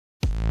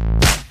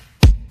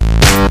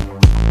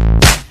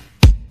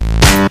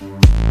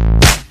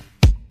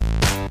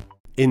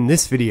In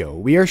this video,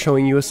 we are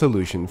showing you a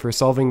solution for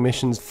solving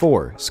missions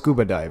 4,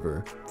 Scuba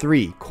Diver,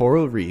 3,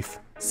 Coral Reef,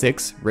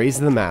 6, Raise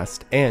the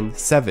Mast, and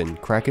 7,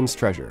 Kraken's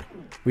Treasure.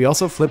 We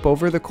also flip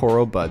over the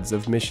coral buds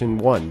of mission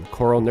 1,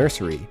 Coral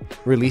Nursery,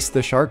 release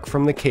the shark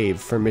from the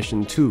cave for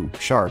mission 2,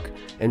 Shark,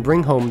 and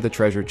bring home the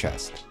treasure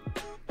chest.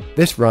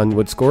 This run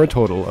would score a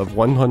total of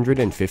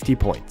 150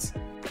 points.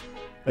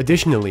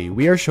 Additionally,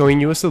 we are showing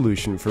you a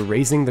solution for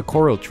raising the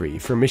coral tree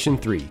for mission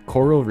 3,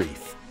 Coral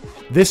Reef.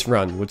 This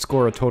run would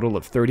score a total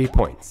of 30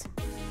 points.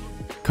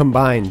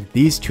 Combined,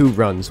 these two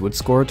runs would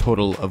score a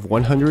total of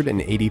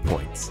 180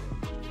 points.